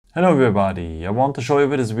Hello everybody, I want to show you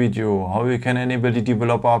with this video how you can enable the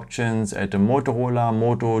developer options at the Motorola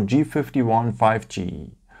Moto G51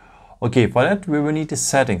 5G. Okay, for that we will need the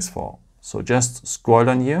settings for. So just scroll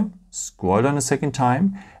down here, scroll down a second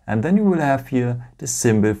time, and then you will have here the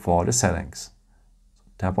symbol for the settings.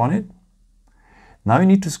 So tap on it. Now you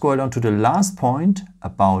need to scroll down to the last point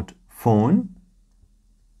about phone.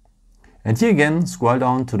 And here again, scroll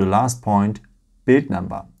down to the last point, build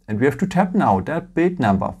number. And we have to tap now that build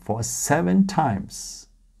number for 7 times.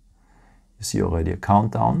 You see already a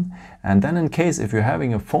countdown. And then in case if you're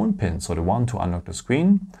having a phone pin, so the one to unlock the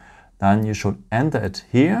screen, then you should enter it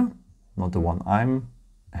here, not the one I'm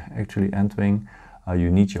actually entering.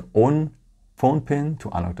 You need your own phone pin to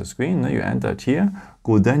unlock the screen. Now you enter it here,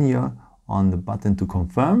 go then here on the button to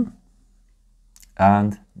confirm.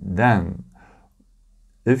 And then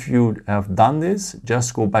if you have done this,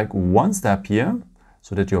 just go back one step here,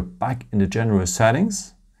 so that you're back in the general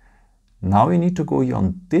settings. Now you need to go here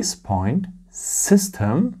on this point,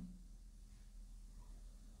 System,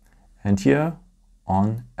 and here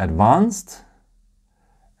on Advanced.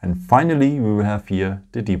 And finally, we will have here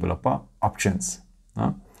the developer options.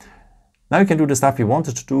 Now you can do the stuff you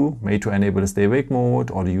wanted to do, maybe to enable the stay awake mode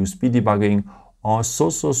or the USB debugging, or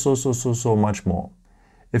so much more.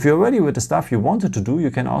 If you're ready with the stuff you wanted to do, you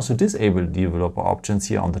can also disable the developer options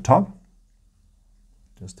here on the top.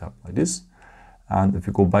 Just tap like this, and if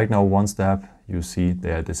you go back now one step, you see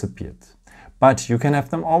they are disappeared. But you can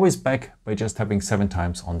have them always back by just tapping 7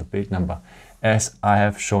 times on the build number, as I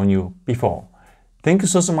have shown you before. Thank you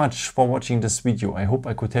so much for watching this video. I hope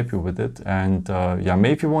I could help you with it. And yeah,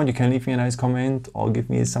 maybe if you want, you can leave me a nice comment or give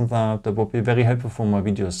me some thumbs up. That would be very helpful for my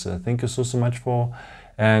videos. Thank you so much for.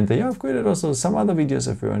 And yeah, I've created also some other videos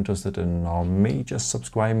if you're interested in, or may just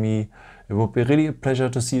subscribe me. It would be really a pleasure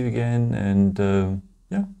to see you again. And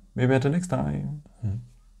yeah, maybe until next time.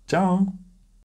 Ciao.